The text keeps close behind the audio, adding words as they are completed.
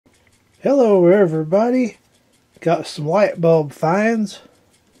Hello everybody, got some light bulb finds.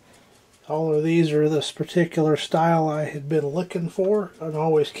 All of these are this particular style I had been looking for and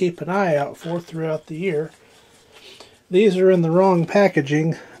always keep an eye out for throughout the year. These are in the wrong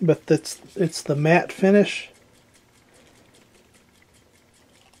packaging, but it's the matte finish.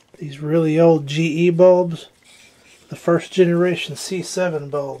 These really old GE bulbs, the first generation C7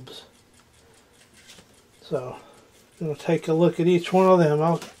 bulbs. So, I'm going to take a look at each one of them.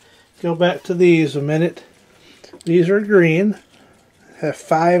 I'll go back to these a minute. These are green. Have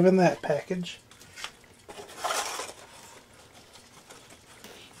 5 in that package.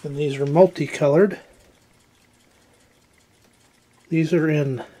 And these are multicolored. These are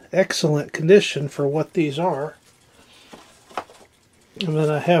in excellent condition for what these are. And then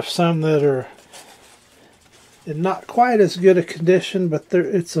I have some that are in not quite as good a condition, but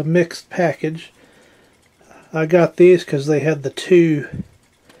it's a mixed package. I got these because they had the 2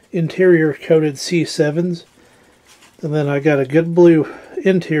 interior coated C7s, and then I got a good blue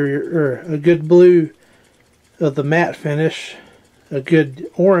interior, or a good blue of the matte finish, a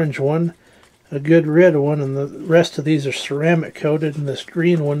good orange one, a good red one, and the rest of these are ceramic coated, and this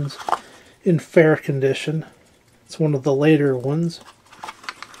green one's in fair condition. It's one of the later ones.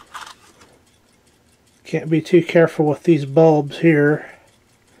 Can't be too careful with these bulbs here,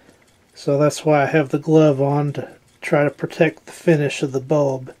 so that's why I have the glove on to try to protect the finish of the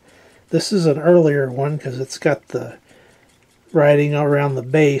bulb. This is an earlier one because it's got the writing around the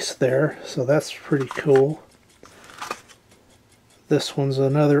base there, so that's pretty cool. This one's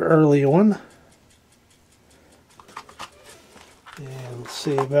another early one. And let's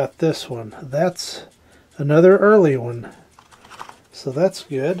see about this one. That's another early one, so that's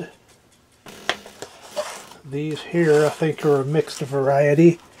good. These here I think are a mixed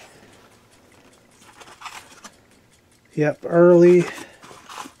variety. Yep, early.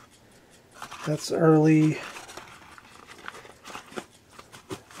 That's early.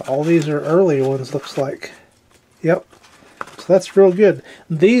 All these are early ones, looks like. Yep. So that's real good.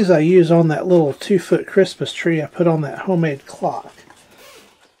 These I use on that little 2-foot Christmas tree I put on that homemade clock.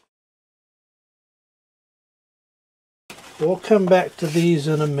 We'll come back to these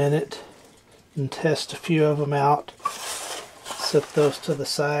in a minute and test a few of them out. Set those to the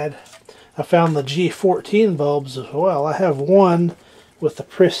side. I found the G14 bulbs as well. I have one with a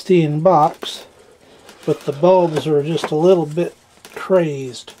pristine box, but the bulbs are just a little bit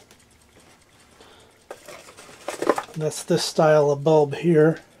crazed. That's this style of bulb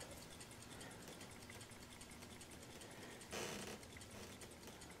here.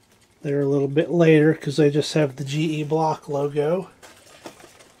 They're a little bit later because they just have the GE block logo.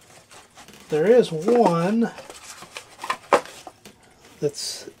 There is one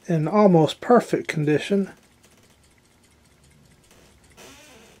that's in almost perfect condition.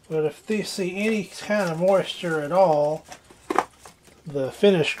 But if they see any kind of moisture at all, the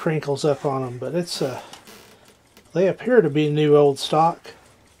finish crinkles up on them. But they appear to be new old stock.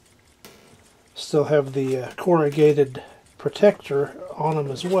 Still have the corrugated protector on them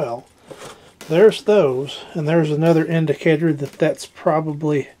as well. There's those, and there's another indicator that that's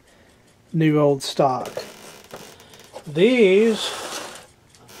probably new old stock. These,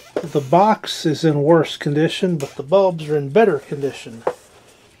 the box is in worse condition, but the bulbs are in better condition.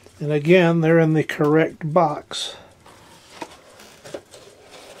 And again, they're in the correct box.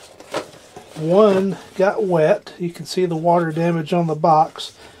 One got wet. You can see the water damage on the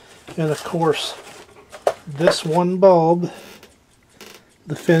box. And of course, this one bulb,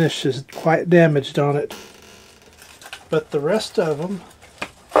 the finish is quite damaged on it. But the rest of them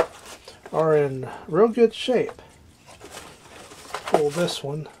are in real good shape. Pull this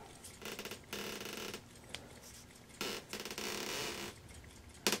one.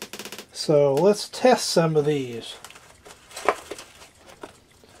 So let's test some of these.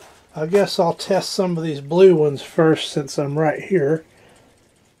 I guess I'll test some of these blue ones first since I'm right here.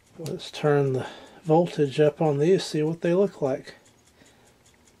 Let's turn the voltage up on these, see what they look like.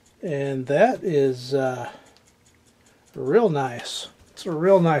 And that is real nice. It's a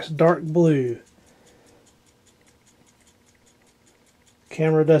real nice dark blue.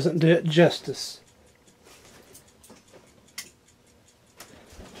 Camera doesn't do it justice.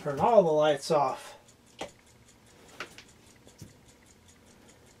 Turn all the lights off.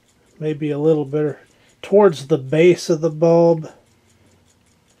 Maybe a little better towards the base of the bulb.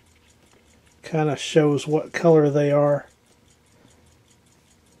 Kind of shows what color they are.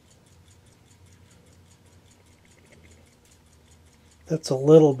 That's a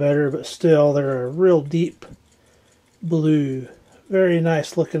little better, but still they're a real deep blue. Very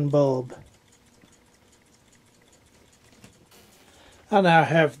nice looking bulb. I now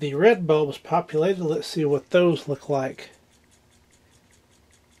have the red bulbs populated. Let's see what those look like.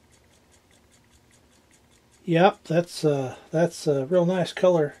 Yep, that's a real nice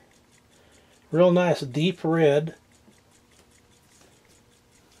color. Real nice deep red.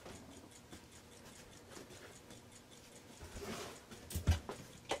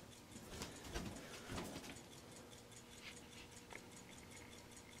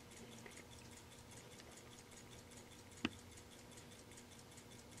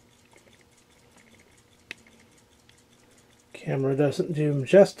 Camera doesn't do them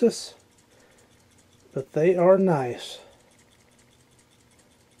justice, but they are nice.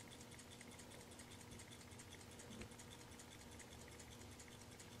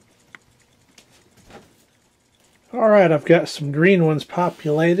 Alright, I've got some green ones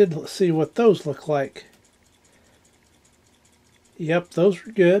populated. Let's see what those look like. Yep, those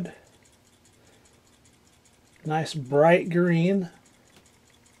are good. Nice bright green.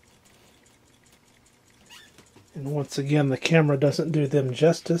 And once again, the camera doesn't do them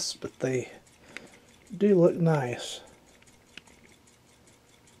justice, but they do look nice.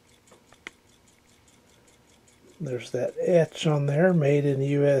 There's that etch on there, made in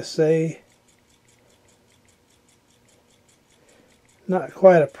USA. Not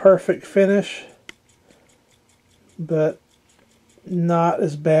quite a perfect finish, but not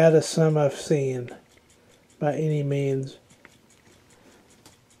as bad as some I've seen by any means.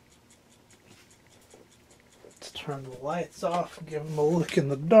 Let's turn the lights off and give them a look in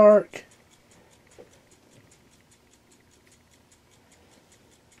the dark.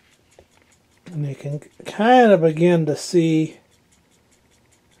 And you can kind of begin to see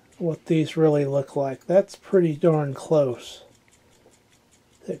what these really look like. That's pretty darn close.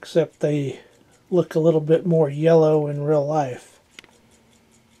 Except they look a little bit more yellow in real life.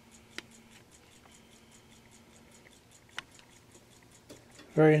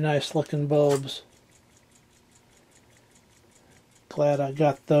 Very nice looking bulbs. Glad I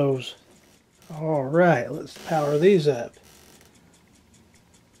got those. Alright, let's power these up.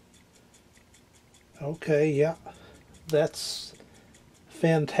 Okay, yeah, that's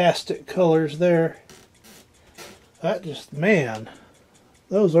fantastic colors there. That just, man,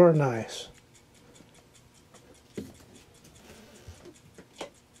 those are nice.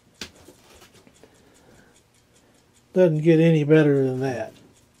 Doesn't get any better than that.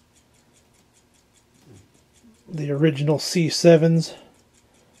 The original C7s. I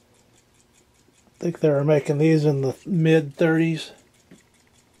think they were making these in the mid-30s.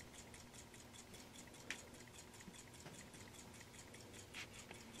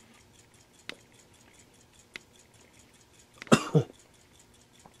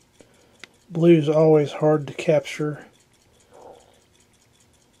 Blue's always hard to capture.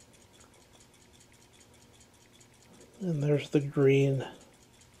 And there's the green.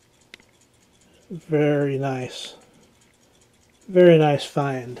 Very nice. Very nice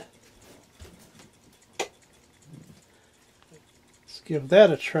find. Let's give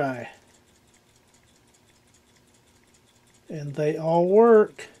that a try. And they all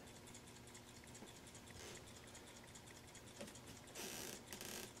work.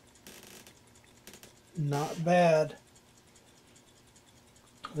 Not bad.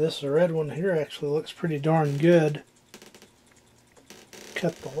 This red one here actually looks pretty darn good.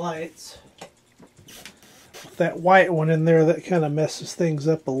 Cut the lights. With that white one in there, that kind of messes things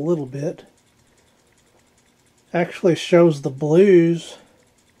up a little bit. Actually shows the blues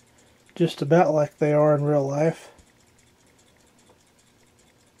just about like they are in real life.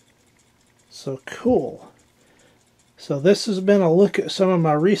 So cool. So this has been a look at some of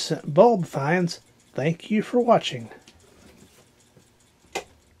my recent bulb finds. Thank you for watching.